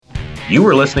You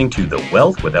are listening to the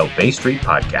Wealth Without Bay Street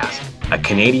podcast, a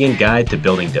Canadian guide to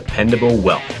building dependable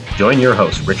wealth. Join your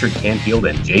hosts, Richard Canfield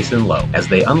and Jason Lowe, as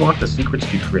they unlock the secrets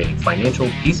to creating financial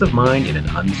peace of mind in an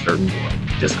uncertain world.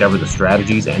 Discover the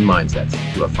strategies and mindsets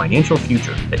to a financial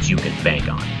future that you can bank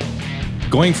on.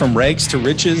 Going from rags to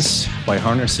riches by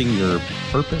harnessing your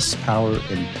purpose, power,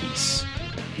 and peace.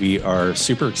 We are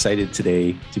super excited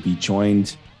today to be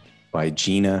joined by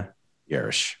Gina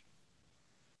Yarish.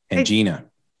 And hey, Gina,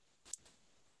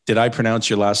 did I pronounce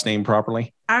your last name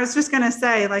properly? I was just going to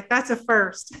say, that's a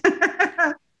first.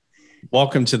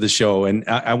 Welcome to the show. And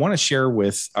I want to share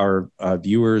with our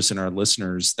viewers and our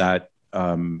listeners that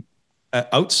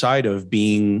outside of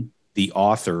being the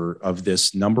author of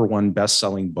this #1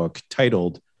 best-selling book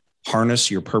titled Harness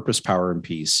Your Purpose, Power, and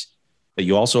Peace, that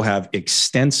you also have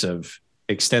extensive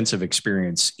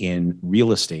experience in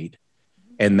real estate,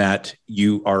 and that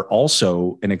you are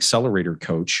also an accelerator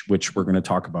coach, which we're going to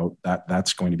talk about.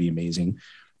 That's going to be amazing.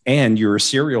 And you're a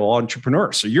serial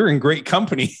entrepreneur. So you're in great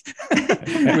company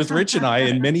with Rich and I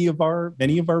and many of our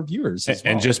viewers as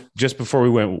well. And just before we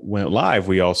went live,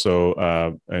 we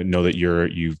also know that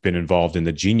you've been involved in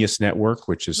the Genius Network,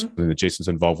 which is something that Jason's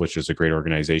involved, which is a great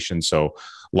organization. So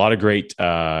a lot of great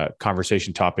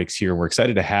conversation topics here. We're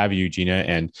excited to have you, Gina.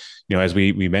 And as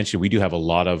we mentioned, we do have a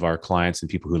lot of our clients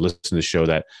and people who listen to the show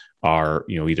that are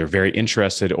either very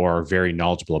interested or are very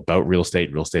knowledgeable about real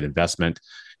estate investment.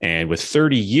 And with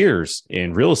 30 years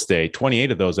in real estate,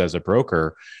 28 of those as a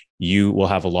broker, you will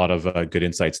have a lot of good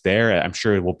insights there. I'm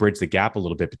sure it will bridge the gap a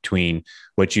little bit between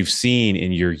what you've seen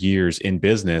in your years in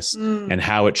business and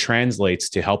how it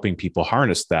translates to helping people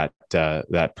harness that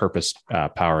purpose,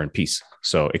 power, and peace.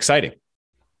 So exciting.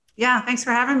 Yeah, thanks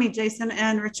for having me, Jason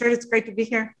and Richard. It's great to be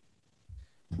here.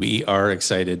 We are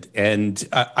excited. And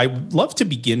I'd love to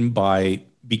begin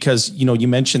because you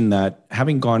mentioned that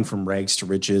having gone from rags to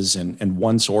riches and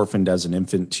once orphaned as an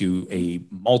infant to a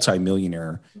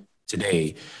multimillionaire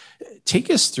today, take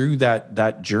us through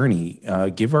that journey.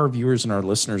 Give our viewers and our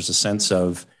listeners a sense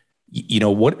of,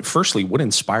 what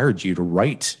inspired you to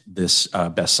write this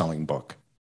best-selling book?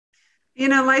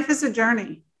 Life is a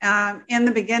journey. In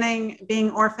the beginning,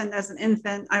 being orphaned as an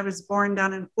infant, I was born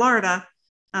down in Florida.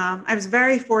 I was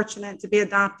very fortunate to be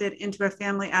adopted into a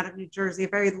family out of New Jersey, a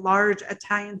very large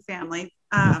Italian family.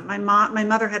 My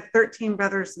mother had 13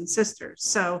 brothers and sisters.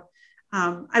 So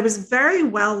I was very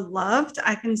well loved,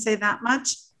 I can say that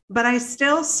much, but I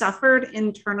still suffered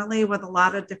internally with a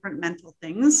lot of different mental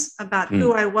things about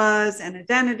who I was and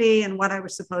identity and what I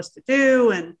was supposed to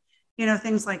do and,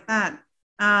 things like that.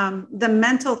 The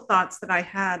mental thoughts that I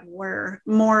had were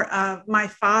more of my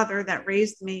father that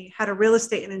raised me had a real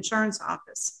estate and insurance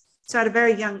office. So at a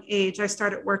very young age, I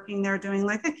started working there doing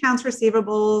accounts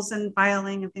receivables and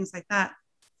filing and things like that.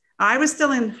 I was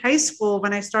still in high school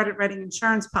when I started writing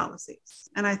insurance policies.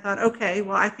 And I thought, okay,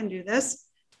 well, I can do this.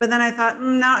 But then I thought,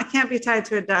 no, I can't be tied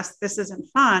to a desk. This isn't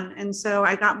fun. And so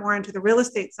I got more into the real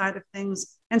estate side of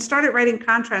things and started writing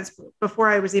contracts before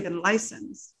I was even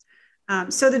licensed.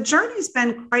 So the journey's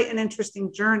been quite an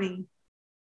interesting journey.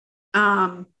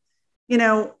 What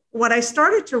I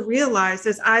started to realize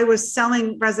as I was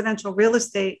selling residential real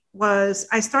estate was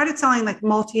I started selling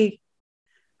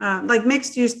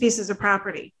mixed use pieces of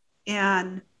property.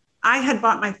 And I had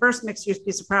bought my first mixed use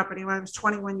piece of property when I was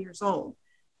 21 years old.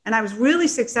 And I was really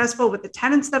successful with the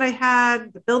tenants that I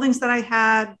had, the buildings that I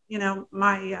had,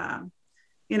 my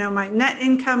net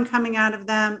income coming out of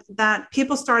them, that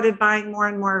people started buying more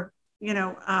and more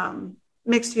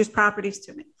mixed use properties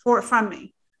from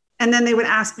me. And then they would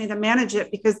ask me to manage it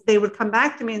because they would come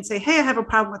back to me and say, hey, I have a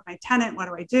problem with my tenant. What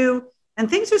do I do? And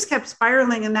things just kept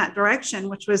spiraling in that direction,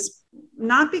 which was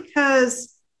not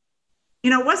because,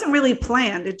 it wasn't really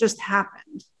planned. It just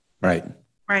happened. Right.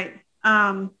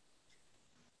 One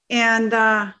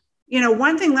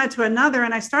thing led to another.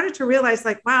 And I started to realize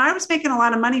wow, I was making a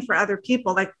lot of money for other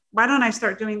people. Why don't I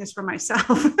start doing this for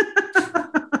myself?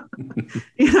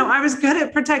 I was good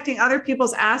at protecting other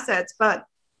people's assets, but,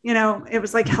 it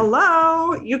was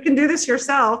hello, you can do this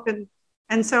yourself.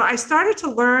 And so I started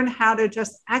to learn how to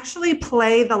just actually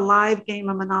play the live game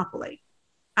of Monopoly.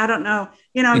 I don't know,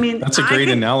 that's a great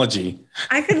analogy.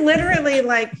 I could literally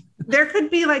there could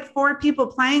be 4 people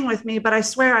playing with me, but I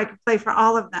swear I could play for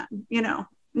all of them.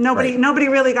 Nobody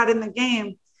really got in the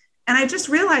game. And I just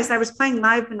realized I was playing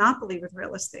live Monopoly with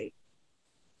real estate.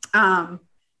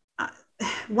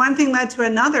 One thing led to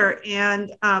another.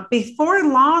 And before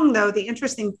long, though, the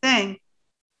interesting thing,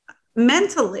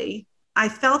 mentally, I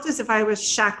felt as if I was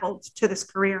shackled to this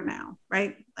career now,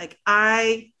 right?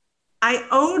 I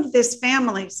owed this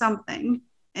family something.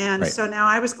 And so now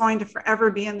I was going to forever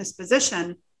be in this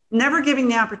position. never giving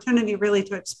the opportunity really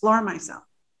to explore myself.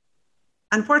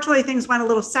 Unfortunately, things went a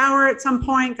little sour at some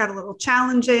point, got a little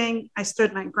challenging. I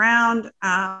stood my ground,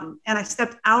 and I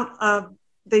stepped out of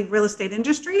the real estate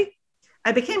industry.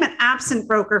 I became an absent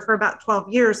broker for about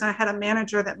 12 years, and I had a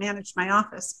manager that managed my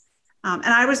office. And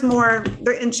I was more,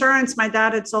 the insurance my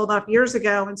dad had sold off years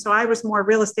ago, and so I was more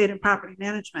real estate and property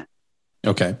management.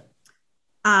 Okay.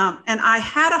 And I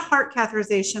had a heart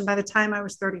catheterization by the time I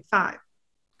was 35.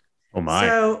 Oh my.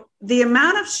 So the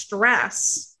amount of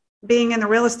stress being in the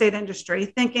real estate industry,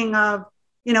 thinking of,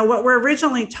 what we're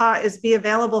originally taught is be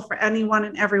available for anyone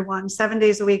and everyone 7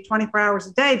 days a week, 24 hours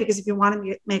a day, because if you want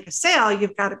to make a sale,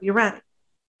 you've got to be ready,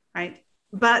 right?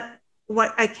 But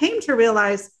what I came to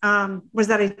realize was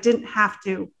that I didn't have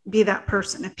to be that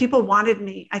person. If people wanted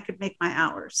me, I could make my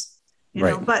hours,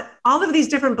 Right. But all of these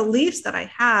different beliefs that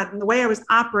I had and the way I was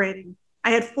operating,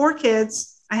 I had 4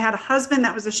 kids. I had a husband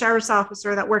that was a sheriff's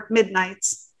officer that worked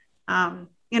midnights.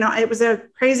 It was a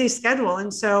crazy schedule.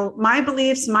 And so my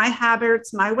beliefs, my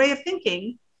habits, my way of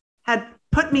thinking had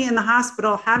put me in the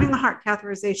hospital having the heart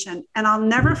catheterization. And I'll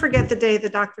never forget the day the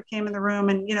doctor came in the room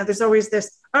and, there's always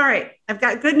this, all right, I've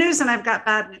got good news and I've got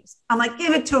bad news. I'm like,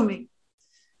 give it to me.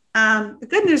 The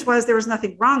good news was there was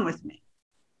nothing wrong with me.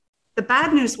 The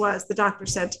bad news was the doctor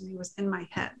said to me was in my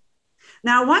head.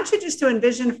 Now I want you just to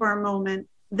envision for a moment,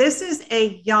 this is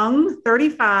a young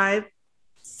 35,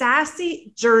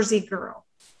 sassy Jersey girl.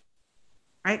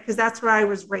 Right? Because that's where I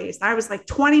was raised. I was like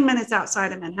 20 minutes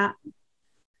outside of Manhattan.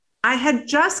 I had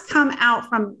just come out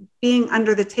from being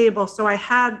under the table. So I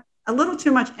had a little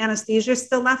too much anesthesia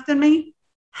still left in me.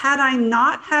 Had I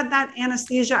not had that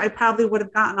anesthesia, I probably would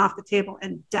have gotten off the table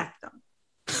and decked them.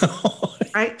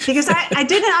 Right? Because I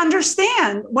didn't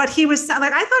understand what he was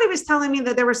like. I thought he was telling me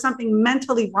that there was something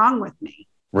mentally wrong with me.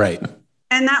 Right.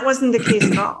 And that wasn't the case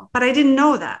at all. But I didn't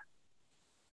know that.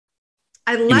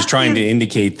 He was trying to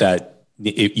indicate that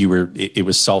it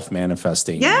was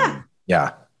self-manifesting. Yeah.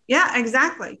 Yeah. Yeah,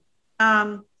 exactly.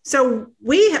 So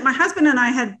my husband and I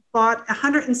had bought a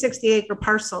 160-acre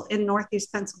parcel in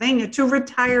Northeast Pennsylvania to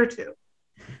retire to.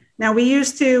 Now we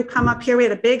used to come up here. We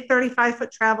had a big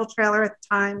 35-foot travel trailer at the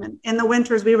time. And in the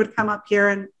winters, we would come up here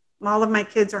and all of my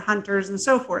kids are hunters and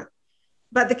so forth.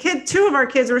 But 2 of our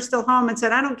kids were still home and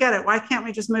said, I don't get it. Why can't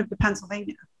we just move to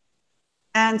Pennsylvania?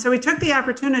 And so we took the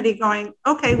opportunity going,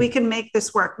 okay, we can make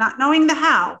this work, not knowing the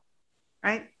how,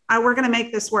 right? We're going to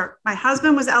make this work. My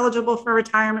husband was eligible for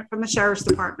retirement from the sheriff's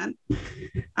department.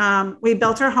 We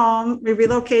built our home. We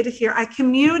relocated here. I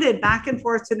commuted back and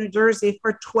forth to New Jersey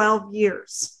for 12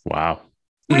 years. Wow.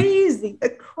 Crazy. The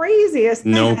craziest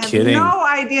thing. No kidding. No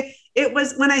idea. It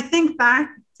was when I think back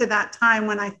to that time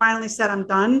when I finally said I'm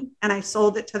done and I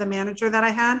sold it to the manager that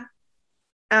I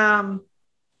had.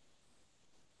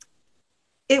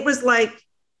 It was like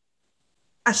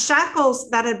a shackles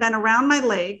that had been around my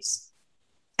legs,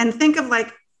 and think of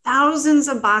like thousands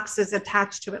of boxes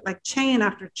attached to it, like chain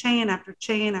after chain after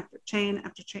chain after chain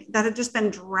after chain that had just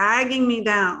been dragging me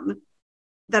down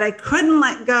that I couldn't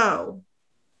let go.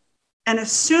 And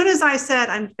as soon as I said,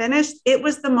 I'm finished, it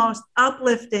was the most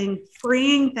uplifting,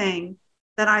 freeing thing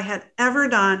that I had ever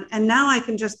done. And now I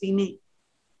can just be me.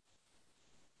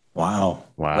 Wow.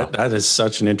 Wow. That is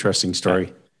such an interesting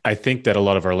story. I think that a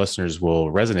lot of our listeners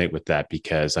will resonate with that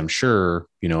because I'm sure,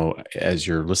 as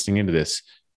you're listening into this,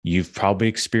 you've probably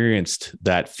experienced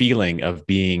that feeling of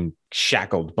being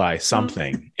shackled by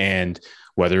something. Mm-hmm. And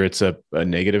whether it's a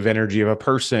negative energy of a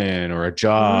person or a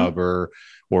job or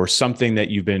something that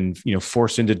you've been,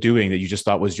 forced into doing that you just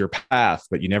thought was your path,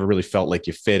 but you never really felt like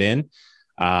you fit in.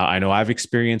 I know I've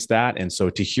experienced that. And so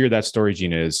to hear that story,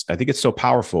 Gina, I think it's so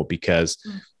powerful because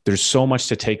there's so much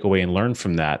to take away and learn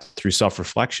from that through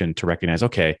self-reflection to recognize,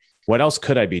 okay, what else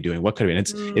could I be doing? What could I be?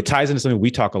 And it ties into something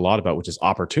we talk a lot about, which is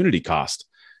opportunity cost.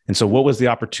 And so what was the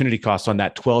opportunity cost on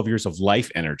that 12 years of life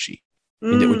energy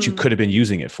which you could have been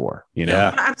using it for,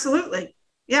 Yeah, absolutely.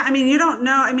 Yeah. I mean, you don't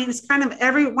know. I mean, it's kind of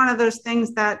every one of those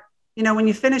things that, when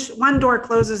you finish, one door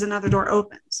closes, another door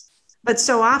opens. But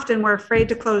so often we're afraid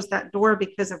to close that door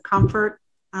because of comfort,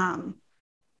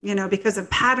 because of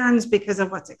patterns, because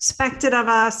of what's expected of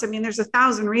us. I mean, there's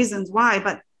 1,000 reasons why,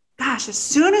 but gosh, as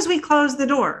soon as we close the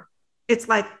door, it's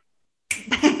like,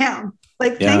 bam,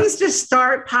 things just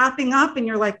start popping up and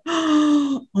you're like,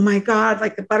 oh my God,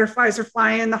 like the butterflies are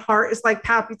flying, the heart is like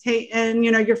palpitating,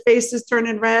 your face is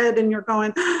turning red and you're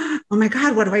going, oh my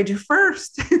God, what do I do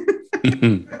first?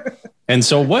 And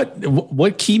so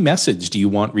what key message do you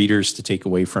want readers to take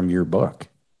away from your book?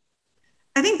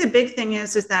 I think the big thing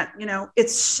is that,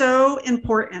 it's so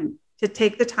important to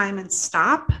take the time and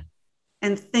stop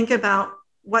and think about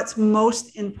what's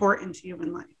most important to you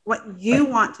in life, what you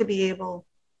want to be able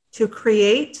to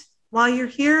create while you're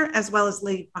here as well as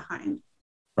leave behind.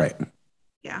 Right.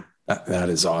 Yeah. That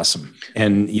is awesome.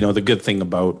 And, the good thing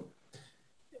about,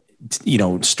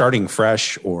 starting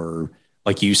fresh, or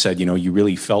like you said, you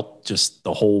really felt just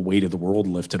the whole weight of the world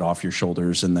lifted off your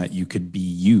shoulders, and that you could be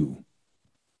you,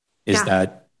 is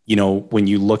that, when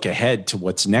you look ahead to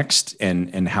what's next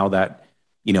and how that,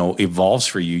 evolves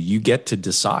for you, you get to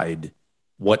decide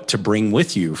what to bring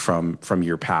with you from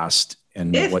your past,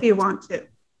 and if you want to.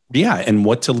 Yeah. And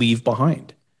what to leave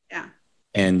behind. Yeah.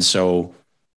 And so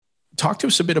talk to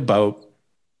us a bit about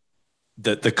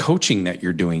the coaching that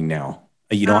you're doing now.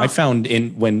 I found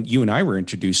when you and I were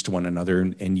introduced to one another,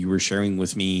 and you were sharing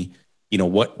with me,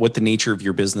 what the nature of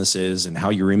your business is and how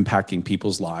you're impacting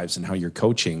people's lives and how you're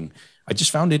coaching, I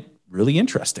just found it really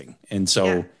interesting. And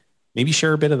so maybe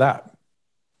share a bit of that.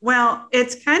 Well,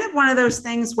 it's kind of one of those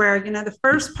things where, the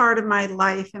first part of my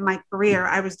life and my career,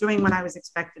 I was doing what I was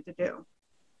expected to do.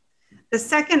 The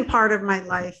second part of my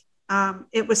life,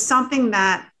 it was something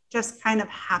that just kind of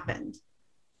happened.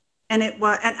 And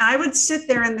I would sit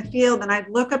there in the field and I'd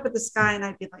look up at the sky and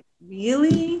I'd be like,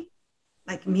 really?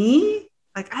 Like me?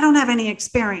 Like, I don't have any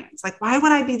experience. Like, why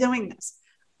would I be doing this?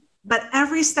 But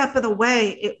every step of the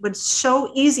way, it was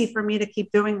so easy for me to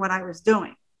keep doing what I was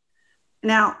doing.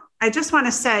 Now, I just want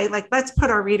to say, let's put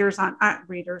our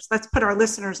let's put our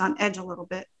listeners on edge a little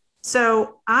bit.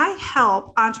 So I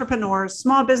help entrepreneurs,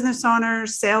 small business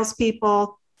owners,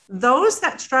 salespeople, those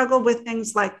that struggle with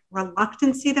things like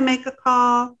reluctancy to make a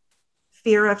call,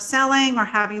 fear of selling or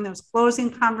having those closing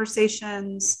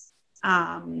conversations,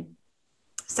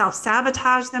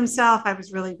 self-sabotage themselves. I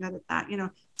was really good at that,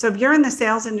 So if you're in the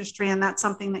sales industry and that's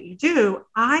something that you do,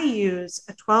 I use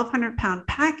a 1,200 pound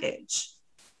package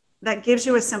that gives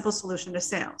you a simple solution to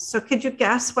sales. So could you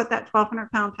guess what that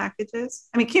 1,200 pound package is?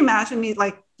 I mean, can you imagine me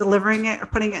delivering it or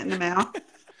putting it in the mail?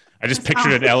 I just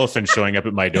pictured an elephant showing up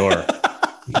at my door,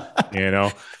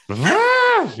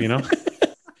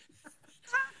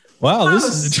 Wow,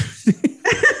 this is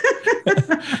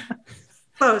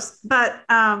close. But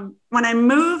when I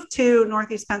moved to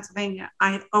Northeast Pennsylvania,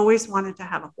 I had always wanted to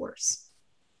have a horse.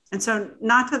 And so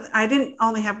I didn't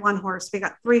only have one horse. We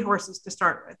got 3 horses to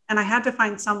start with. And I had to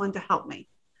find someone to help me.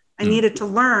 I needed to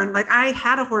learn. I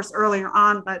had a horse earlier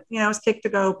on, but, it was kick to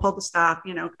go, pull to stop,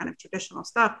 kind of traditional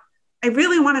stuff. I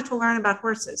really wanted to learn about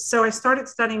horses. So I started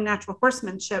studying natural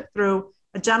horsemanship through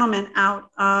a gentleman out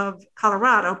of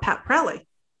Colorado, Pat Prelli.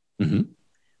 Mm-hmm.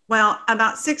 Well,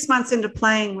 about 6 months into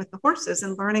playing with the horses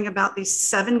and learning about these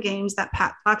 7 games that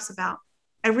Pat talks about,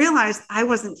 I realized I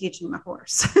wasn't teaching the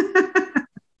horse.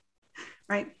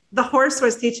 Right? The horse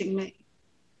was teaching me.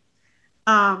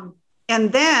 And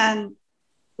then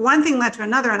one thing led to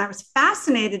another, and I was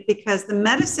fascinated because the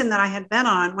medicine that I had been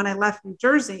on when I left New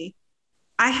Jersey,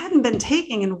 I hadn't been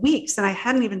taking in weeks, and I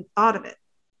hadn't even thought of it.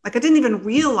 I didn't even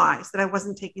realize that I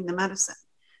wasn't taking the medicine.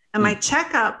 And my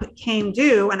checkup came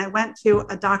due, and I went to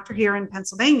a doctor here in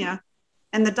Pennsylvania,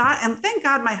 and and thank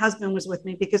God my husband was with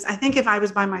me, because I think if I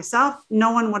was by myself,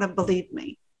 no one would have believed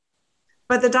me.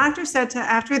 But the doctor said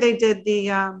after they did the,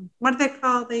 what do they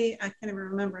call I can't even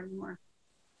remember anymore.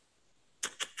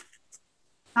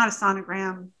 Not a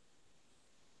sonogram.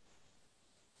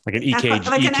 Like an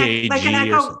EKG, like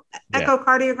an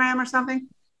echocardiogram or something.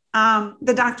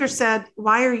 The doctor said,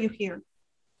 "Why are you here?"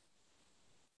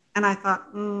 And I thought,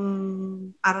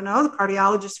 I don't know. The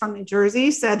cardiologist from New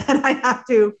Jersey said that I have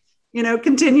to,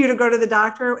 continue to go to the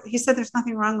doctor. He said, "There's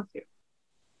nothing wrong with you.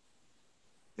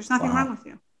 There's nothing wrong with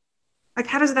you."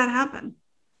 How does that happen?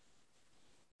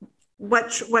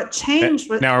 What changed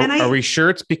was now. Are we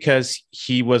sure it's because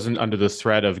he wasn't under the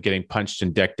threat of getting punched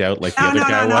and decked out like the other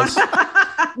guy was?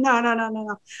 No.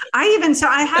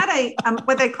 I had a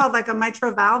what they called a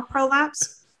mitral valve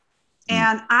prolapse,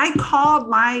 and I called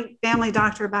my family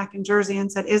doctor back in Jersey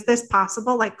and said, "Is this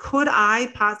possible? Could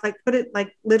could it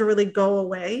literally go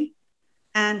away?"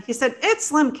 And he said, "It's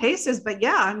slim cases, but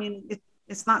yeah, I mean,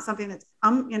 it's not something that's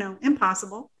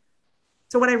impossible."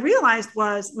 So what I realized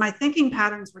was my thinking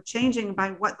patterns were changing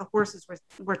by what the horses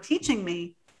were teaching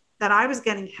me, that I was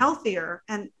getting healthier,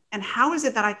 and how is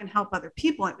it that I can help other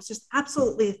people? It was just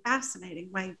absolutely a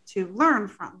fascinating way to learn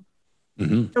from.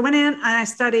 Mm-hmm. So I went in and I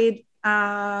studied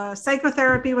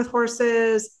psychotherapy with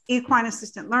horses, equine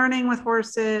assistant learning with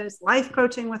horses, life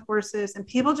coaching with horses, and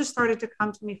people just started to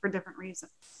come to me for different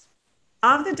reasons.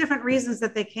 Of the different reasons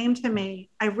that they came to me,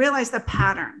 I realized a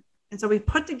pattern. And so we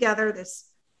put together this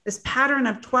pattern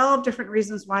of 12 different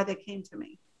reasons why they came to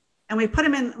me. And we put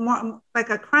them in more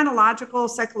like a chronological,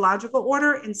 psychological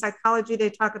order. In psychology, they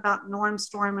talk about norm,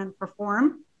 storm, and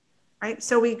perform, right?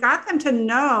 So we got them to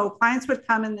know, clients would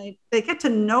come and they get to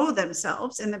know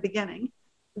themselves in the beginning.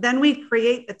 then we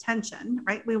create the tension,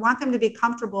 right? We want them to be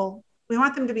comfortable. We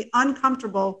want them to be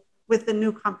uncomfortable with the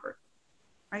new comfort,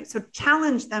 right? So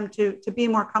challenge them to be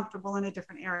more comfortable in a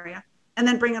different area and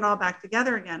then bring it all back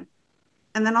together again.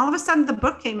 And then all of a sudden the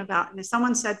book came about. And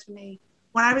someone said to me,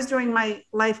 when I was doing my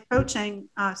life coaching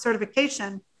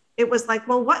certification, it was like,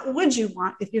 well, what would you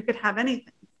want if you could have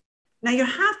anything? Now you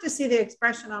have to see the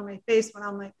expression on my face when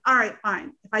I'm like, all right,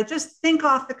 fine. If I just think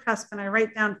off the cusp and I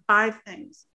write down 5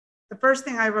 things, the first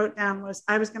thing I wrote down was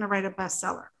I was going to write a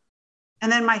bestseller.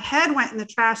 And then my head went in the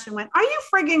trash and went, are you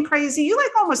friggin' crazy? You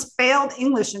like almost failed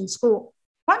English in school.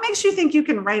 What makes you think you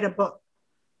can write a book?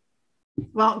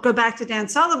 Well, go back to Dan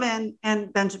Sullivan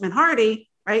and Benjamin Hardy,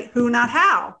 right? Who, not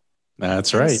how.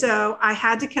 That's right. And so I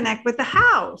had to connect with the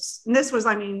hows. And this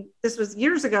was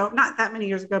years ago, not that many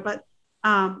years ago, but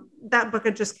that book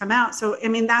had just come out. So, I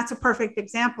mean, that's a perfect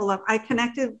example of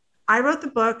I wrote the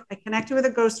book, I connected with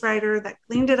a ghostwriter that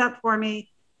cleaned it up for me,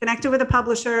 connected with a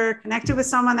publisher, connected with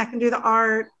someone that can do the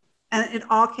art, and it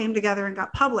all came together and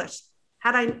got published.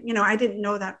 I didn't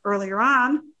know that earlier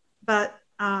on, but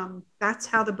that's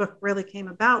how the book really came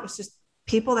about. It was just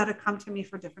people that had come to me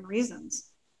for different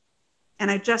reasons. And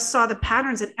I just saw the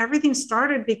patterns, and everything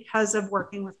started because of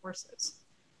working with horses.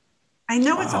 I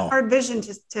know It's a hard vision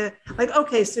to like,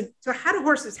 okay, so how do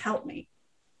horses help me?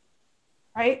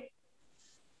 Right?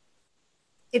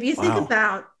 If you think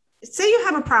about, say you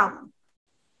have a problem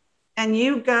and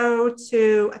you go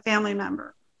to a family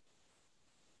member,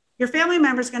 your family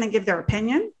member is going to give their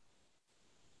opinion.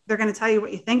 They're going to tell you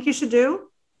what you think you should do,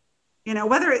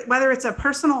 whether it's a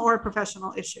personal or a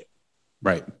professional issue.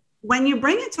 Right. When you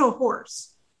bring it to a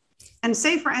horse and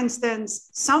say, for instance,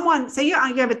 say you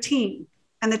have a team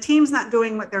and the team's not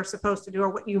doing what they're supposed to do or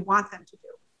what you want them to do.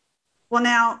 Well,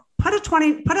 now put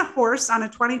a horse on a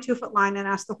 22-foot line and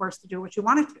ask the horse to do what you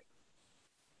want it to.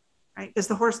 Right? Does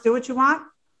the horse do what you want?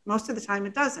 Most of the time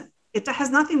it doesn't. It has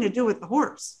nothing to do with the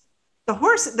horse.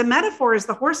 The metaphor is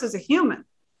the horse is a human.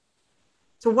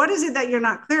 So what is it that you're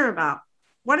not clear about?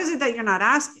 What is it that you're not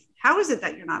asking? How is it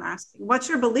that you're not asking? What's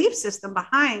your belief system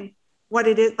behind what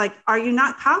it is? Like, are you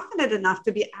not confident enough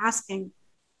to be asking?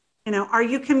 Are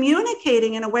you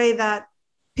communicating in a way that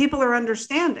people are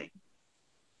understanding?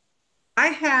 I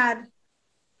had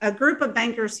a group of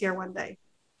bankers here one day.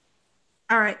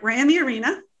 All right, we're in the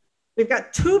arena. We've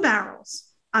got 2 barrels.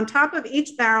 On top of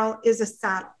each barrel is a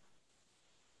saddle.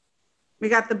 We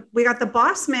got the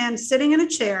boss man sitting in a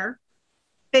chair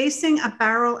facing a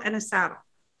barrel and a saddle.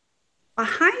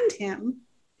 Behind him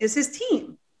is his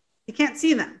team. You can't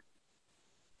see them.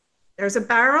 There's a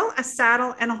barrel, a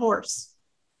saddle, and a horse.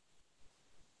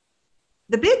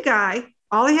 The big guy,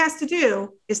 all he has to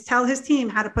do is tell his team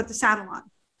how to put the saddle on.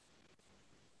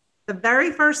 The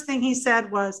very first thing he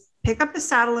said was, pick up the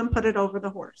saddle and put it over the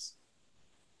horse.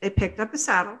 They picked up the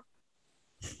saddle,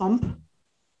 thump,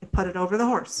 they put it over the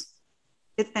horse.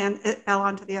 It fell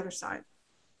onto the other side.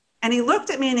 And he looked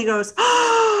at me and he goes,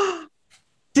 oh,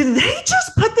 did they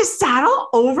just put the saddle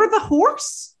over the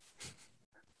horse?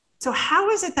 So how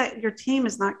is it that your team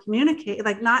is not communicating,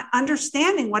 like not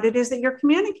understanding what it is that you're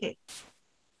communicating?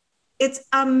 It's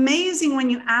amazing when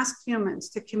you ask humans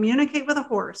to communicate with a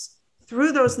horse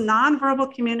through those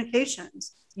nonverbal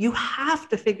communications. You have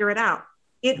to figure it out.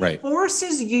 It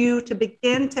forces you to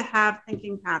begin to have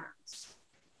thinking patterns.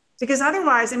 Because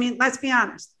otherwise, I mean, let's be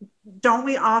honest, don't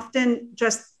we often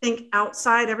just think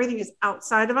outside? Everything is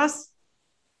outside of us.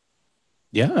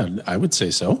 Yeah, I would say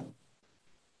so.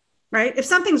 Right? If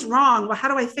something's wrong, well, how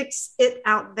do I fix it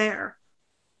out there?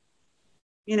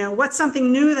 What's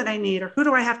something new that I need, or who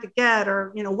do I have to get,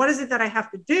 or, what is it that I have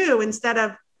to do, instead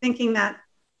of thinking that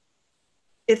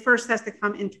it first has to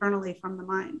come internally from the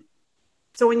mind.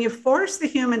 So when you force the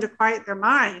human to quiet their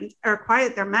mind or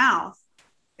quiet their mouth,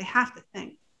 they have to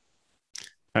think.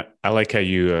 I like how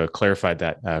you clarified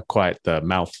that, quiet the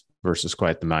mouth versus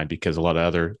quiet the mind, because a lot of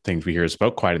other things we hear is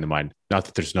about quieting the mind. Not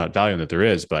that there's not value in that there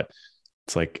is, but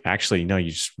it's like, actually, no,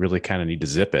 you just really kind of need to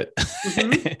zip it.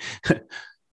 Mm-hmm.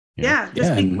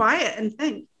 Be quiet and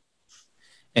think.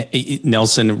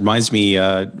 Nelson, it reminds me,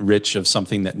 Rich, of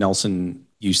something that Nelson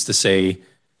used to say,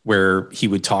 where he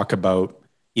would talk about,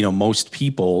 most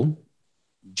people,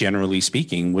 generally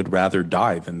speaking, would rather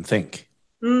die than think.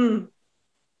 Mm.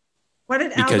 What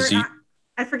did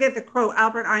I forget the quote.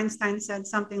 Albert Einstein said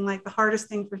something like, the hardest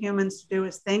thing for humans to do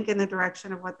is think in the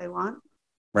direction of what they want.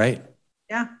 Right.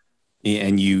 Yeah.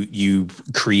 And you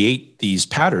create these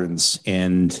patterns,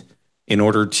 and in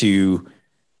order to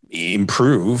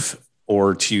improve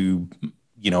or to,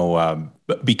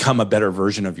 become a better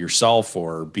version of yourself,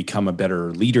 or become a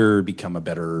better leader, become a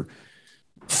better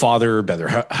father,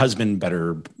 better husband,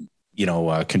 better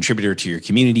a contributor to your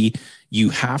community, you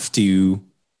have to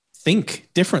think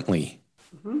differently.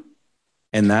 Mm-hmm.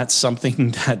 And that's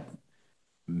something that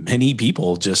many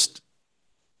people just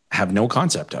have no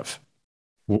concept of.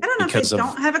 I don't know if they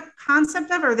don't have a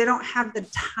concept of, or they don't have the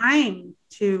time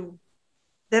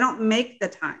they don't make the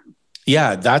time.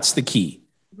 Yeah, that's the key.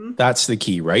 Mm-hmm. That's the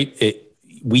key, right?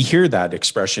 We hear that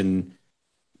expression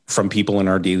from people in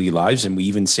our daily lives, and we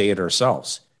even say it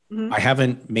ourselves. Mm-hmm. I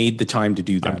haven't made the time to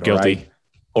do that. I'm guilty.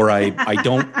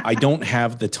 I don't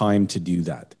have the time to do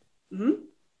that. Mm-hmm.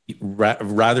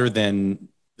 Rather than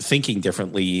thinking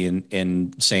differently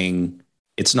and saying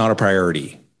it's not a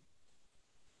priority.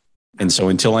 And so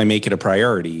until I make it a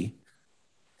priority,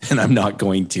 then I'm not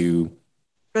going to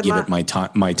give it my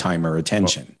time or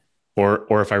attention.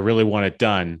 Or if I really want it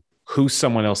done, who's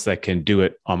someone else that can do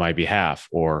it on my behalf?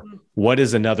 Or what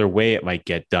is another way it might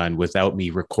get done without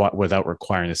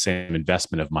requiring the same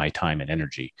investment of my time and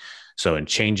energy? So in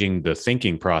changing the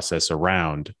thinking process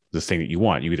around the thing that you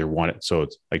want, you either want it. So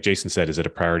it's like Jason said, is it a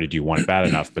priority? Do you want it bad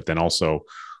enough? But then also,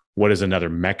 what is another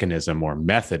mechanism or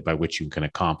method by which you can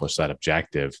accomplish that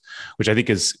objective, which I think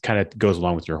is kind of goes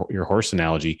along with your horse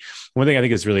analogy. One thing I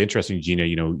think is really interesting, Gina,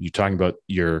 you're talking about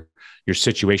your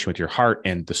situation with your heart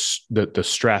and the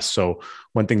stress. So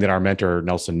one thing that our mentor,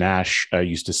 Nelson Nash,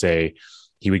 used to say,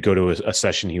 he would go to a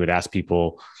session, he would ask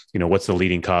people, what's the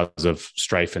leading cause of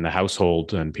strife in the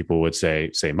household? And people would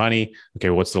say money. Okay,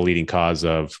 what's the leading cause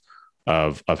of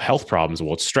health problems?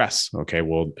 Well, it's stress. Okay,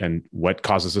 well, and what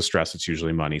causes the stress? It's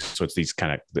usually money. So it's these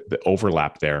kind of the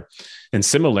overlap there. And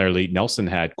similarly, Nelson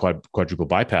had quadruple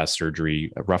bypass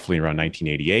surgery roughly around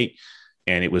 1988.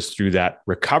 And it was through that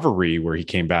recovery where he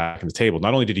came back on the table.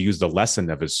 Not only did he use the lesson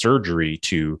of his surgery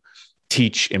to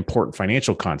teach important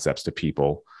financial concepts to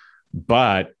people,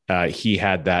 but he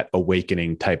had that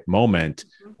awakening type moment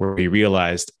where he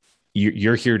realized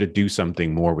you're here to do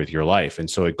something more with your life. And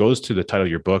so it goes to the title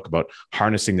of your book about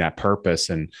harnessing that purpose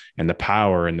and the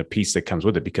power and the peace that comes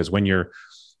with it. Because when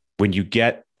you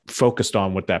get focused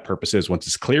on what that purpose is, once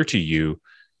it's clear to you,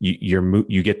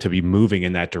 you get to be moving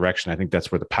in that direction. I think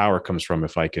that's where the power comes from.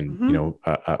 If I can,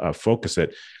 focus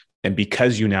it. And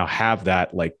because you now have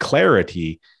that like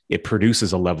clarity, it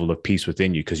produces a level of peace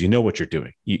within you because you know what you're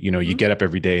doing. You get up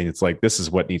every day and it's like, this is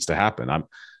what needs to happen.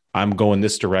 I'm going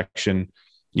this direction,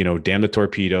 damn the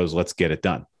torpedoes, let's get it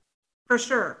done. For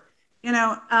sure.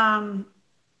 I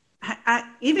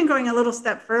even going a little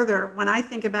step further, when I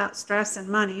think about stress and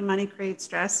money creates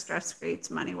stress, stress creates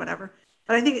money, whatever.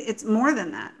 But I think it's more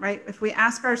than that, right? If we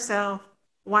ask ourselves,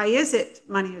 why is it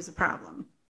money is a problem?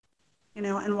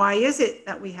 And why is it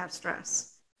that we have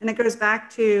stress? And it goes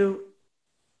back to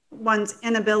one's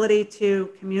inability to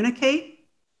communicate,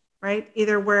 right?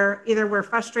 Either we're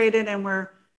frustrated and we're,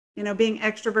 being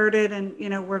extroverted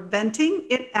and, we're venting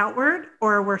it outward,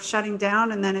 or we're shutting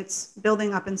down and then it's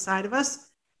building up inside of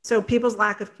us. So people's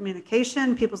lack of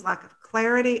communication, people's lack of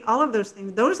clarity, all of those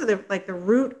things, those are the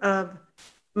root of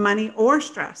money or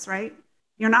stress, right?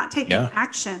 You're not taking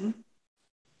action.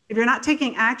 If you're not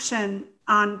taking action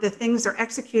on the things or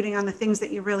executing on the things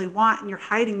that you really want and you're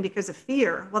hiding because of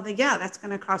fear, well, that's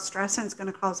going to cause stress and it's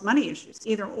going to cause money issues,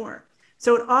 either or.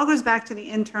 So it all goes back to the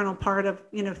internal part of,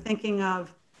 thinking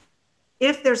of,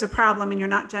 if there's a problem and you're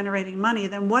not generating money,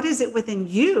 then what is it within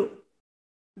you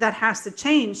that has to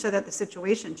change so that the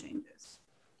situation changes?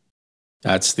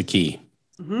 That's the key.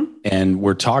 Mm-hmm. And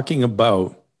we're talking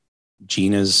about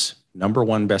Gina's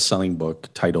 #1 best-selling book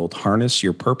titled Harness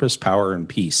Your Purpose, Power, and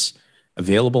Peace,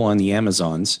 available on the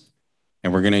Amazons.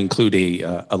 And we're going to include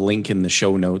a link in the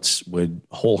show notes. Would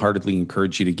wholeheartedly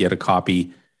encourage you to get a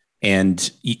copy.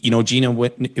 And, Gina,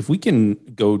 if we can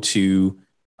go to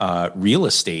real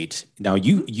estate. Now,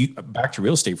 you back to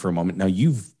real estate for a moment. Now,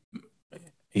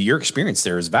 your experience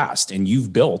there is vast, and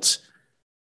you've built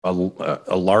a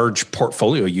large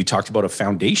portfolio. You talked about a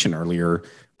foundation earlier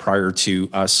prior to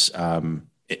us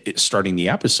starting the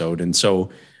episode. And so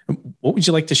what would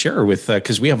you like to share with,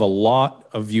 because we have a lot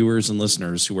of viewers and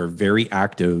listeners who are very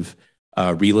active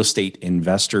real estate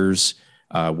investors,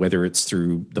 whether it's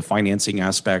through the financing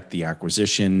aspect, the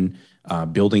acquisition,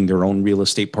 building their own real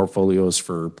estate portfolios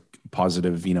for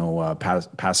positive,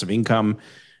 passive income.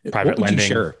 Private lending.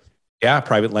 Share? Yeah,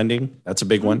 private lending. That's a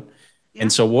big one. Yeah.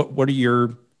 And so what are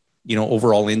your,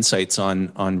 overall insights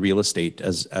on real estate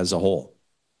as a whole?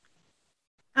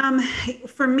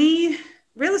 For me,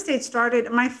 real estate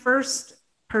started, my first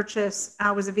purchase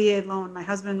was a VA loan. My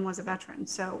husband was a veteran,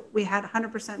 so we had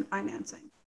 100%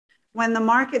 financing. When the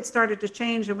market started to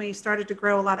change and we started to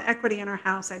grow a lot of equity in our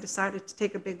house, I decided to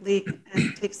take a big leap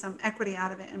and take some equity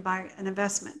out of it and buy an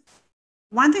investment.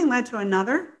 One thing led to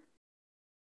another.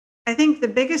 I think the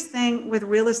biggest thing with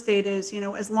real estate is,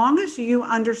 as long as you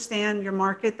understand your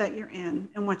market that you're in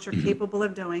and what you're capable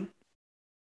of doing,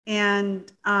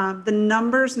 and the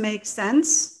numbers make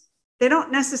sense, they don't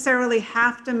necessarily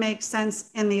have to make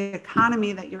sense in the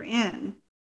economy that you're in,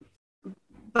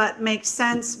 but make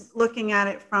sense looking at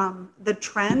it from the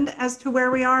trend as to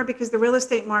where we are, because the real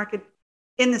estate market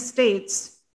in the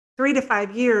States, 3 to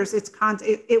 5 years,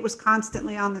 it was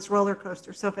constantly on this roller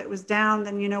coaster. So if it was down,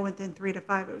 then within 3 to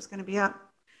 5, it was going to be up.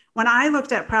 When I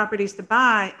looked at properties to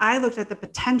buy, I looked at the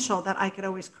potential that I could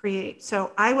always create.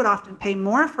 So I would often pay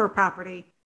more for a property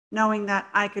knowing that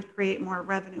I could create more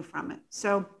revenue from it.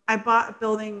 So I bought a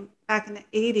building back in the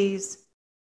 80s.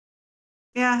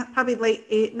 Yeah, probably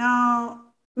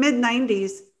mid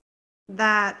 90s,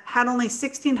 that had only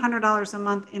 $1,600 a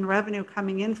month in revenue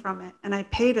coming in from it. And I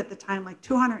paid at the time like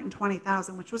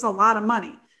 $220,000, which was a lot of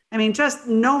money. I mean, just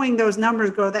knowing those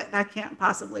numbers that can't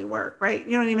possibly work, right?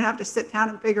 You don't even have to sit down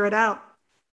and figure it out.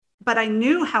 But I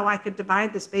knew how I could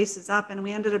divide the spaces up, and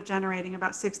we ended up generating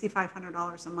about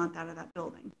 $6,500 a month out of that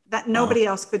building that nobody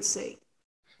else could see.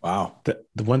 Wow.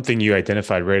 The one thing you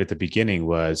identified right at the beginning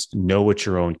was know what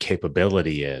your own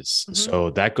capability is. Mm-hmm. So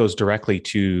that goes directly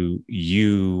to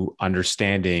you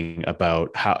understanding about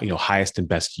how, highest and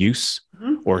best use,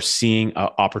 mm-hmm. or seeing an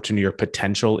opportunity or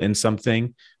potential in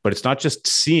something. But it's not just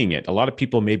seeing it. A lot of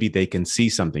people, maybe they can see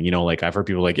something, like I've heard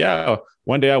people like, yeah,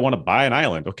 one day I want to buy an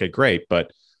island. Okay, great.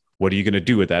 But what are you going to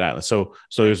do with that island? So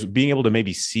there's being able to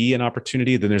maybe see an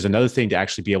opportunity. Then there's another thing to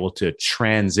actually be able to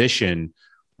transition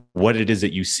what it is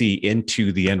that you see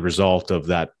into the end result of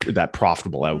that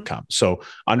profitable outcome. So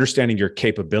understanding your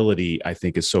capability, I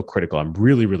think, is so critical. I'm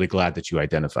really, really glad that you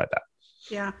identified that.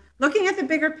 Yeah. Looking at the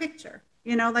bigger picture,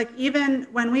 like even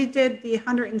when we did the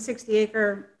 160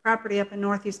 acre property up in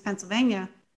Northeast Pennsylvania,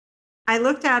 I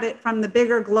looked at it from the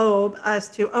bigger globe as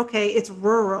to, okay, it's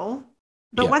rural,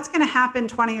 but what's going to happen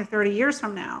 20 or 30 years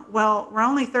from now? Well, we're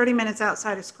only 30 minutes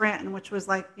outside of Scranton, which was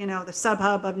like, the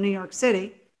sub-hub of New York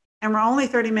City. And we're only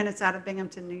 30 minutes out of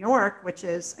Binghamton, New York, which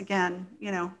is, again,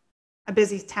 a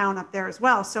busy town up there as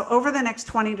well. So over the next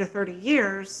 20 to 30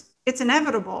 years, it's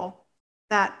inevitable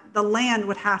that the land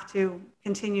would have to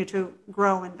continue to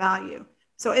grow in value.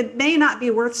 So it may not be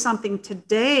worth something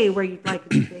today where you'd like it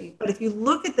to be, but if you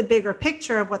look at the bigger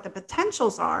picture of what the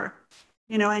potentials are,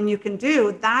 and you can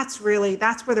do, that's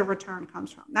where the return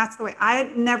comes from. That's the way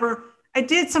I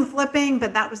did some flipping,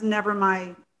 but that was never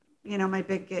my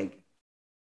big gig.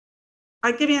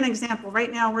 I'll give you an example.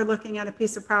 Right now, we're looking at a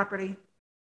piece of property,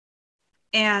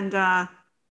 and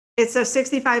it's a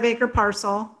 65-acre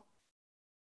parcel.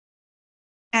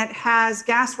 It has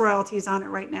gas royalties on it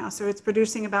right now, so it's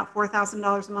producing about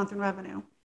 $4,000 a month in revenue.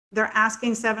 They're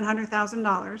asking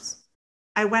 $700,000.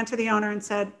 I went to the owner and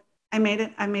said, I made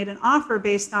an offer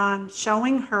based on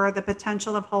showing her the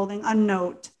potential of holding a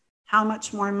note, how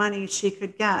much more money she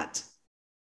could get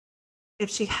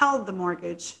if she held the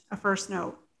mortgage, a first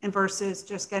note, and versus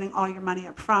just getting all your money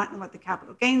up front and what the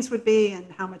capital gains would be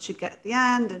and how much you'd get at the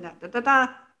end and da.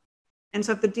 And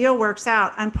so if the deal works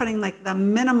out, I'm putting like the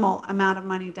minimal amount of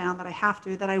money down that I have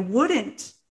to, that I would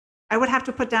have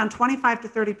to put down 25 to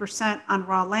 30% on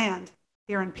raw land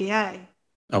here in PA.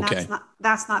 Okay.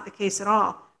 That's not the case at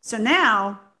all. So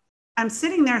now I'm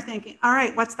sitting there thinking, all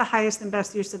right, what's the highest and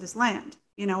best use of this land?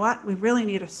 You know what? We really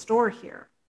need a store here.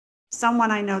 Someone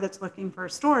I know that's looking for a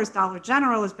store is Dollar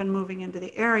General has been moving into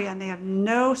the area, and they have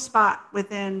no spot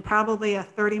within probably a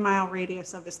 30-mile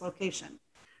radius of this location.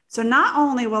 So not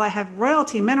only will I have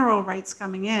royalty mineral rights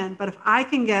coming in, but if I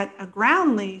can get a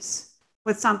ground lease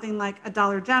with something like a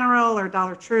Dollar General or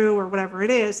Dollar True or whatever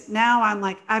it is, now I'm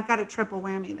like, I've got a triple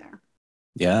whammy there.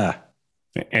 Yeah.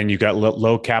 And you got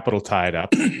low capital tied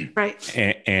up. Right.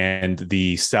 And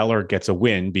the seller gets a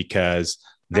win because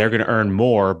they're going to earn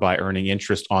more by earning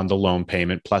interest on the loan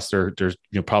payment. Plus, they're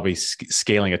probably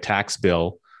scaling a tax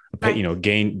bill,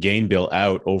 gain bill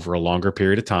out over a longer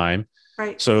period of time.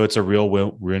 Right. So it's a real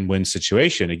win-win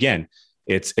situation. Again,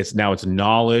 it's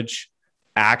knowledge,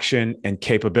 action, and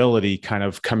capability kind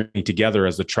of coming together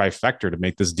as a trifecta to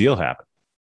make this deal happen.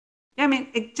 Yeah, I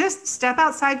mean, just step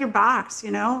outside your box.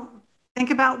 Think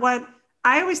about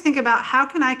I always think about how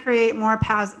can I create more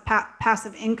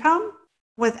passive income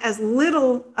with as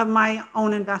little of my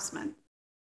own investment.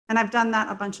 And I've done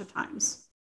that a bunch of times.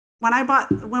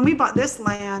 When we bought this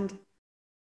land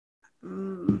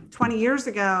 20 years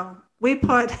ago, we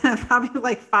put probably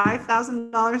like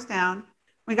 $5,000 down.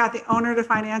 We got the owner to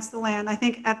finance the land. I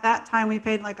think at that time we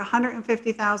paid like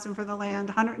 $150,000 for the land,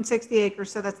 160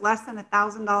 acres. So that's less than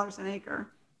 $1,000 an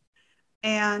acre.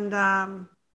 And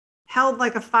held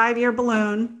like a 5-year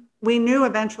balloon we knew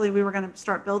eventually we were going to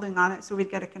start building on it. So we'd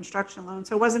get a construction loan.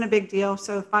 So it wasn't a big deal.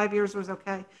 So 5 years was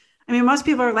okay. I mean, most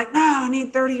people are like, no, I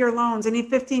need 30-year loans. I need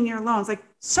 15-year loans. Like,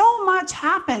 so much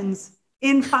happens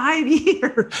in 5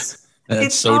 years.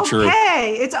 That's so true.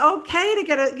 It's okay to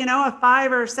get a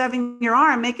 5 or 7 year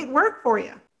arm, make it work for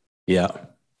you. Yeah,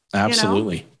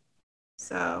 absolutely. You know?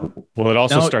 So, well, it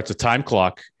also starts a time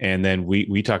clock. And then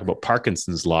we talk about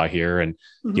Parkinson's law here, and,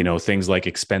 things like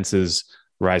expenses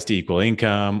rise to equal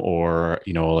income, or,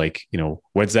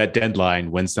 when's that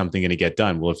deadline? When's something going to get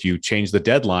done? Well, if you change the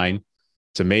deadline,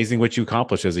 it's amazing what you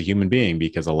accomplish as a human being,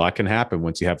 because a lot can happen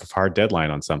once you have a hard deadline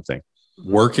on something.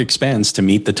 Work expense to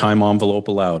meet the time envelope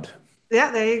allowed.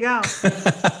 Yeah, there you go.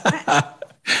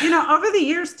 Over the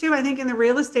years too, I think in the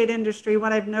real estate industry,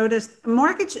 what I've noticed,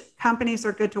 mortgage companies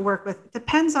are good to work with. It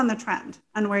depends on the trend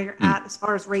and where you're at as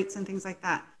far as rates and things like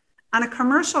that. On a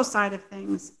commercial side of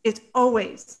things, it's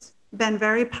always been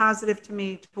very positive to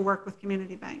me to work with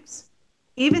community banks.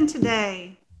 Even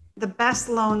today, the best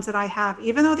loans that I have,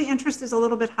 even though the interest is a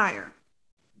little bit higher,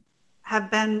 have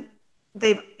been,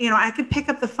 I could pick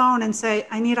up the phone and say,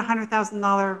 I need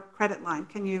 $100,000 credit line.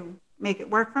 Can you make it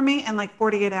work for me? And like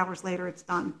 48 hours later, it's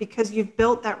done, because you've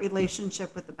built that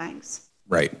relationship with the banks.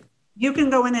 Right. You can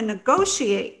go in and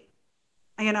negotiate.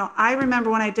 I remember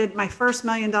when I did my first $1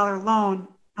 million loan,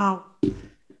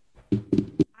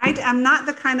 I'm not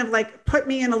the kind of like, put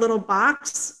me in a little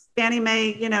box, Fannie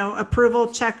Mae,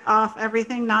 approval, check off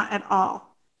everything, not at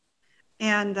all.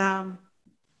 And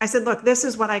I said, look, this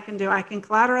is what I can do. I can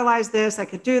collateralize this. I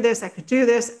could do this.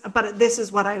 But this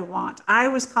is what I want. I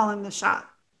was calling the shot.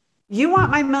 You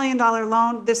want my $1 million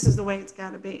loan? This is the way it's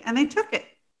got to be. And they took it,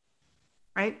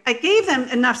 right? I gave them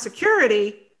enough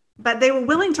security, but they were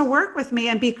willing to work with me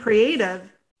and be creative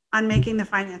on making the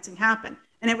financing happen.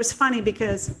 And it was funny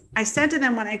because I said to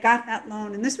them when I got that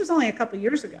loan, and this was only a couple of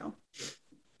years ago,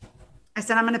 I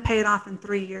said, I'm going to pay it off in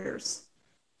 3 years.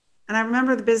 And I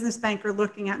remember the business banker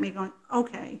looking at me going,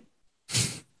 okay,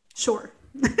 sure.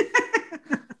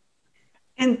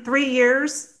 In 3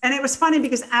 years. And it was funny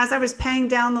because as I was paying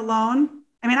down the loan,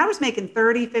 I was making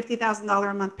 $30,000,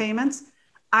 $50,000 a month payments.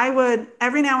 I would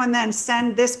every now and then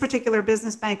send this particular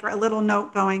business banker a little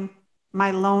note going,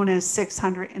 my loan is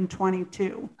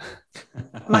 622.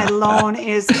 My loan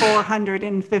is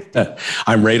 450.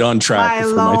 I'm right on track. My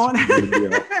loan.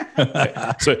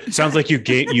 So it sounds like you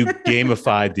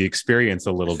gamified the experience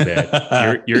a little bit.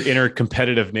 Your inner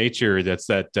competitive nature, that's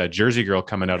that Jersey girl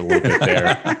coming out a little bit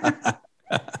there.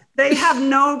 They have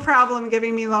no problem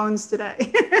giving me loans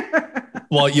today.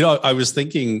 Well, I was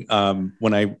thinking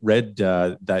when I read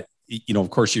that, of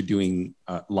course, you're doing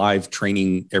live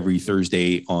training every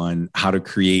Thursday on how to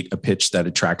create a pitch that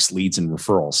attracts leads and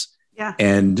referrals. Yeah.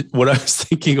 And what I was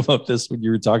thinking about this when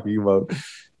you were talking about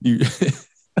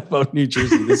New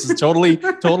Jersey, this is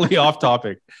totally off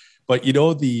topic, but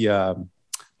the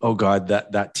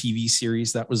that TV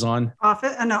series that was on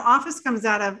Office comes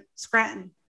out of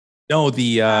Scranton. No,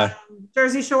 the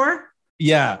Jersey Shore.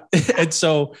 Yeah. And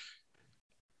so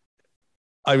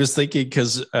I was thinking,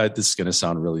 because this is going to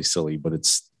sound really silly, but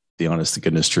it's the honest to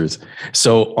goodness truth.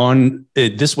 So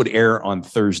this would air on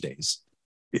Thursdays,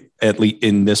 at least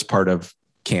in this part of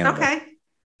Canada. Okay.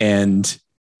 And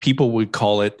people would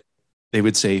call it, they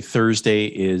would say Thursday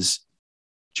is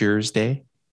Jersey.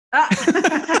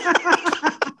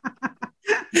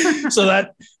 So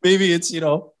that maybe it's,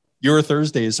 your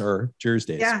Thursdays are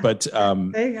Thursdays. Yeah. But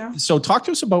there you go. So talk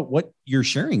to us about what you're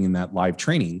sharing in that live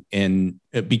training. And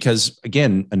because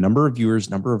again, a number of viewers,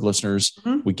 number of listeners,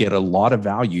 we get a lot of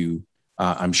value,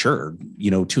 I'm sure,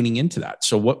 tuning into that.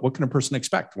 So what can a person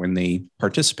expect when they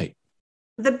participate?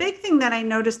 The big thing that I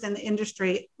noticed in the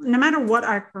industry, no matter what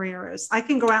our career is, I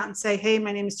can go out and say, hey,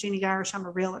 my name is Jeannie Garish. I'm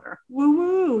a realtor. Woo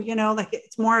woo.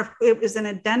 It was an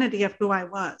identity of who I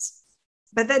was.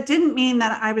 But that didn't mean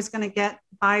that I was going to get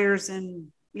buyers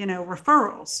and,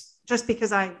 referrals just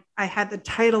because I had the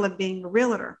title of being a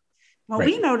realtor. What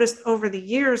we noticed over the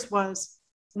years was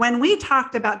when we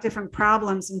talked about different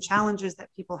problems and challenges that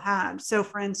people had. So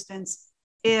for instance,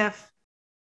 if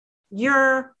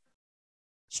you're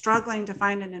struggling to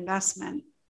find an investment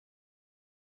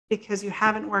because you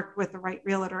haven't worked with the right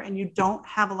realtor and you don't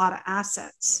have a lot of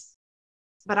assets,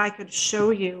 but I could show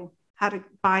you how to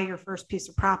buy your first piece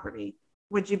of property,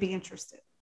 would you be interested?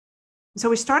 So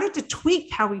we started to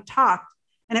tweak how we talked.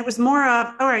 And it was more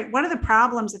of, all right, what are the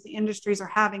problems that the industries are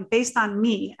having based on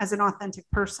me as an authentic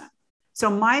person? So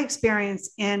my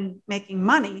experience in making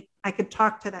money, I could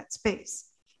talk to that space.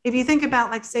 If you think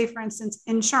about, like, say, for instance,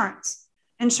 insurance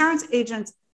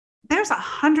agents, there's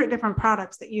 100 different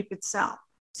products that you could sell.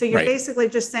 So you're basically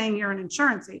just saying you're an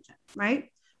insurance agent, right?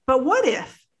 But what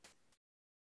if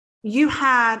you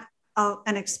had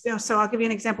an experience. So I'll give you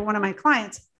an example. One of my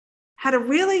clients had a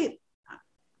really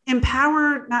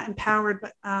not empowered,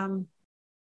 but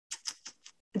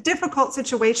difficult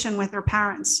situation with her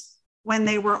parents when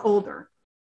they were older.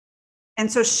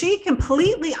 And so she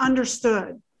completely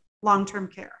understood long-term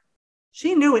care.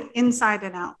 She knew it inside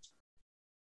and out.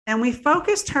 And we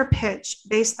focused her pitch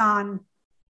based on,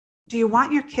 do you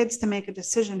want your kids to make a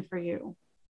decision for you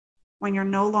when you're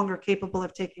no longer capable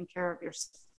of taking care of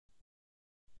yourself?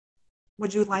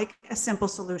 Would you like a simple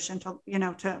solution to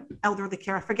elderly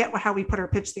care? I forget how we put our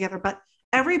pitch together, but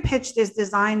every pitch is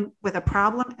designed with a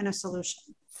problem and a solution.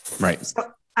 Right.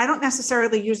 So I don't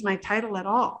necessarily use my title at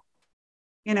all.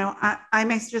 I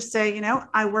may just say,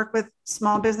 I work with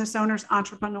small business owners,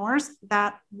 entrepreneurs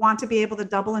that want to be able to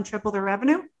double and triple their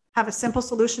revenue, have a simple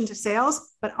solution to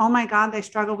sales, but oh my God, they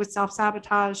struggle with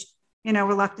self-sabotage,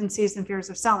 reluctancies and fears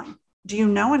of selling. Do you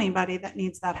know anybody that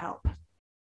needs that help?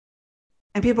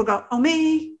 And people go, oh,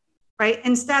 me, right?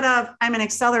 Instead of, I'm an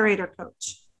accelerator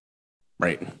coach.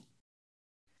 Right.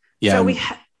 Yeah. So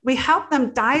we help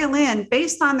them dial in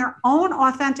based on their own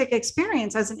authentic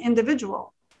experience as an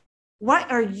individual. What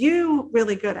are you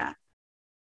really good at?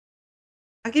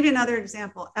 I'll give you another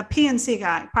example. A P&C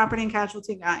guy, property and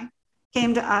casualty guy,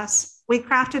 came to us. We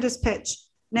crafted his pitch.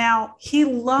 Now, he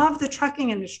loved the trucking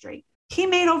industry. He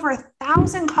made over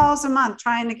 1,000 calls a month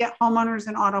trying to get homeowners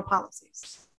and auto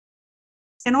policies.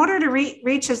 In order to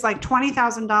reach his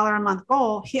 $20,000 a month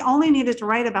goal, he only needed to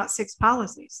write about 6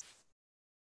 policies.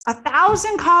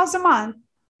 1,000 calls a month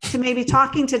to maybe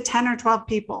talking to 10 or 12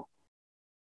 people,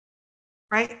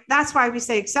 right? That's why we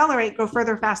say accelerate, go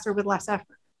further, faster with less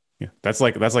effort. Yeah, that's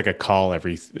like a call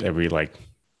every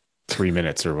 3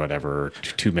 minutes or whatever, or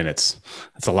 2 minutes.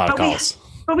 That's a lot of calls.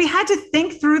 But we had to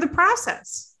think through the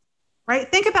process, right?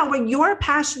 Think about what you're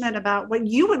passionate about, what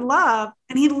you would love,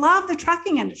 and he loved the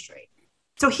trucking industry.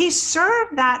 So he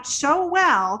served that so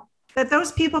well that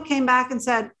those people came back and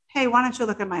said, hey, why don't you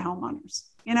look at my homeowners?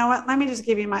 You know what? Let me just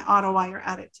give you my auto while you're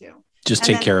at it too. Just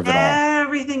take care of it all.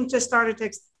 Everything just started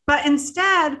to, but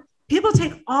instead people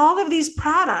take all of these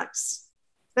products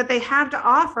that they have to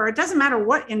offer. It doesn't matter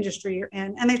what industry you're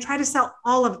in, and they try to sell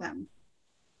all of them.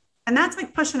 And that's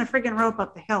like pushing a friggin' rope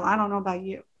up the hill. I don't know about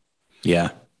you. Yeah.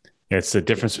 It's the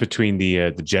difference between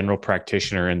the general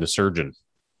practitioner and the surgeon.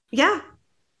 Yeah.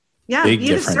 Yeah. Big be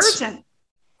difference. the surgeon.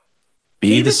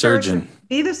 Be the surgeon.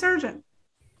 Be the surgeon.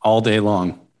 All day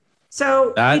long.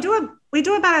 So we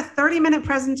do about a 30-minute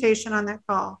presentation on that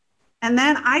call. And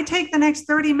then I take the next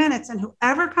 30 minutes, and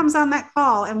whoever comes on that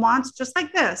call and wants, just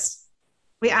like this,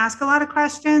 we ask a lot of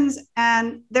questions,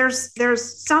 and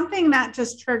there's something that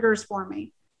just triggers for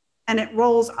me, and it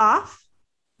rolls off,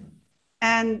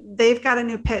 and they've got a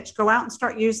new pitch. Go out and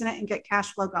start using it and get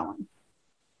cash flow going,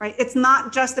 right? It's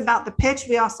not just about the pitch.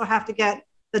 We also have to get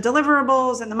the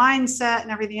deliverables and the mindset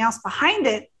and everything else behind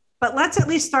it. But let's at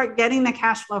least start getting the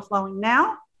cash flow flowing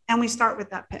now. And we start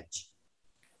with that pitch.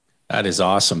 That is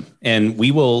awesome. And we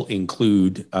will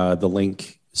include the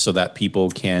link so that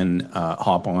people can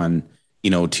hop on,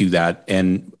 to that.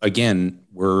 And again,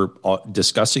 we're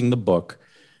discussing the book,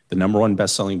 the #1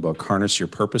 best-selling book, Harness Your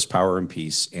Purpose, Power, and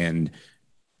Peace. And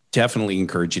definitely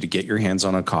encourage you to get your hands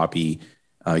on a copy.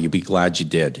 You'll be glad you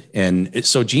did. And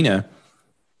so, Gina,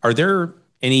 are there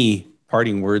any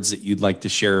parting words that you'd like to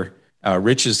share?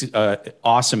 Rich is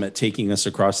awesome at taking us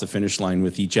across the finish line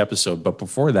with each episode. But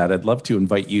before that, I'd love to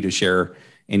invite you to share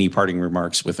any parting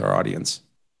remarks with our audience.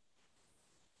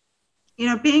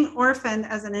 Being orphaned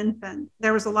as an infant,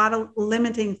 there was a lot of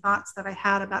limiting thoughts that I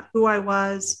had about who I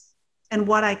was and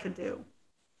what I could do.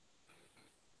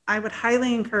 I would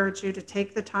highly encourage you to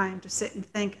take the time to sit and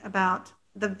think about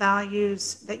the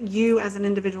values that you as an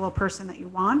individual person that you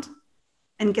want,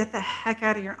 and get the heck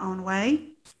out of your own way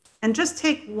and just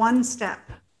take one step,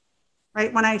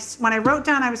 right? When I wrote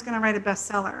down I was going to write a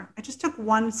bestseller, I just took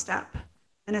one step.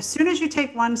 And as soon as you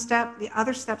take one step, the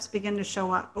other steps begin to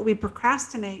show up. But we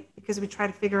procrastinate because we try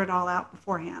to figure it all out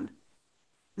beforehand.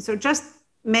 And so just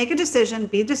make a decision,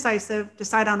 be decisive,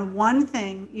 decide on one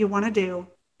thing you want to do,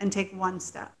 and take one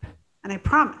step. And I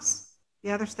promise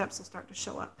the other steps will start to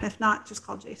show up. If not, just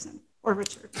call Jason or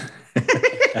Richard.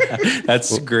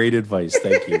 That's great advice.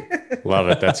 Thank you. Love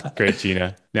it. That's great,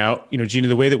 Gina. Now, Gina,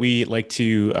 the way that we like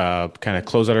to kind of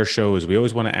close out our show is we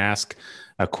always want to ask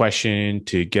a question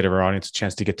to get our audience a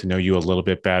chance to get to know you a little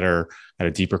bit better at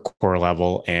a deeper core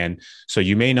level. And so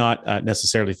you may not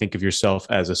necessarily think of yourself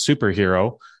as a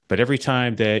superhero, but every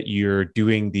time that you're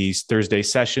doing these Thursday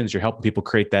sessions, you're helping people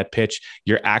create that pitch,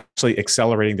 you're actually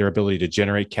accelerating their ability to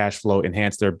generate cash flow,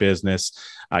 enhance their business,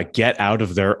 get out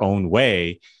of their own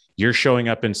way. you're showing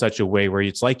up in such a way where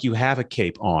it's like you have a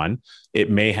cape on. It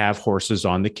may have horses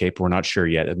on the cape. We're not sure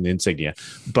yet in the insignia,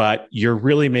 but you're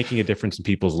really making a difference in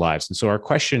people's lives. And so our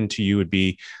question to you would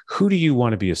be, who do you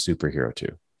want to be a superhero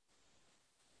to?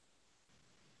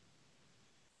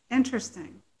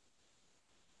 Interesting.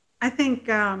 I think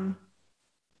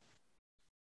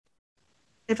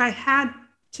if I had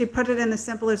to put it in the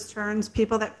simplest terms,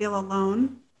 people that feel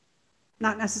alone,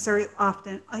 not necessarily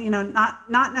often,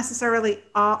 not necessarily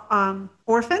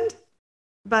orphaned,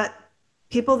 but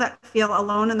people that feel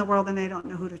alone in the world and they don't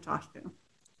know who to talk to.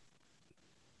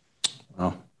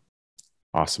 Wow.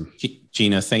 Awesome.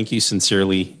 Gina, thank you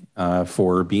sincerely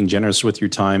for being generous with your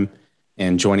time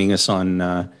and joining us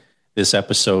on this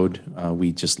episode.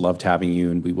 We just loved having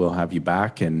you, and we will have you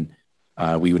back. And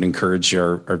we would encourage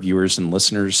our viewers and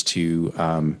listeners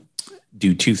to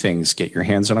do two things: get your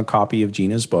hands on a copy of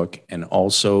Gina's book, and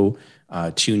also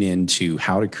tune in to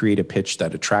How to Create a Pitch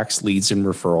That Attracts Leads and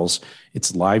Referrals.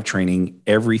 It's live training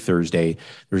every Thursday.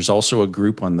 There's also a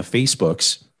group on the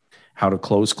Facebooks, How to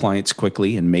Close Clients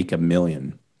Quickly and Make $1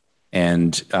 Million.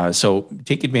 And so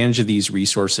take advantage of these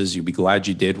resources. You'll be glad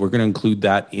you did. We're going to include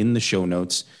that in the show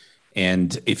notes.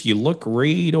 And if you look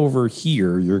right over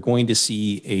here, you're going to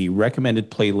see a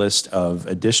recommended playlist of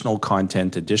additional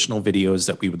content, additional videos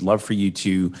that we would love for you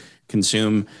to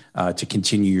consume to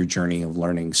continue your journey of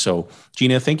learning. So,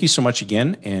 Gina, thank you so much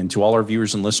again. And to all our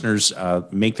viewers and listeners,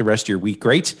 make the rest of your week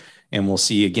great. And we'll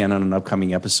see you again on an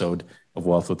upcoming episode of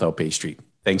Wealth Without Bay Street.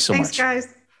 Thanks so much. Thanks, guys.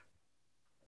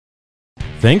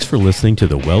 Thanks for listening to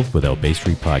the Wealth Without Bay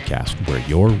Street podcast, where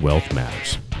your wealth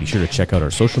matters. Be sure to check out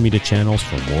our social media channels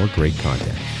for more great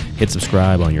content. Hit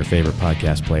subscribe on your favorite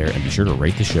podcast player and be sure to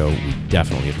rate the show. We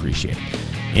definitely appreciate it.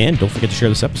 And don't forget to share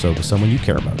this episode with someone you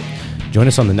care about. Join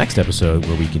us on the next episode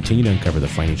where we continue to uncover the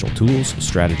financial tools,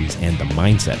 strategies, and the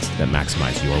mindsets that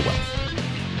maximize your wealth.